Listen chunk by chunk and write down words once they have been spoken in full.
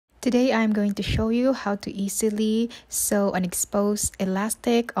Today I'm going to show you how to easily sew an exposed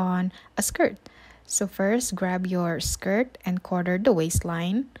elastic on a skirt. So first, grab your skirt and quarter the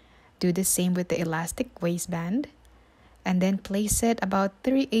waistline. Do the same with the elastic waistband. And then place it about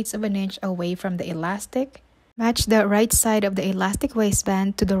 3/8 of an inch away from the elastic. Match the right side of the elastic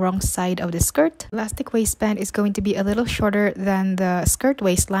waistband to the wrong side of the skirt. Elastic waistband is going to be a little shorter than the skirt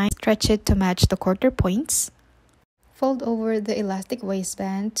waistline. Stretch it to match the quarter points. Fold over the elastic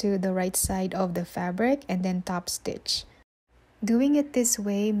waistband to the right side of the fabric and then top stitch. Doing it this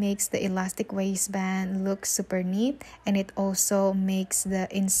way makes the elastic waistband look super neat, and it also makes the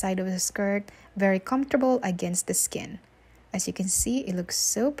inside of the skirt very comfortable against the skin. As you can see, it looks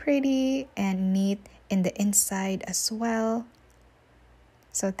so pretty and neat in the inside as well.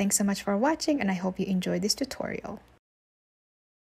 So thanks so much for watching, and I hope you enjoyed this tutorial.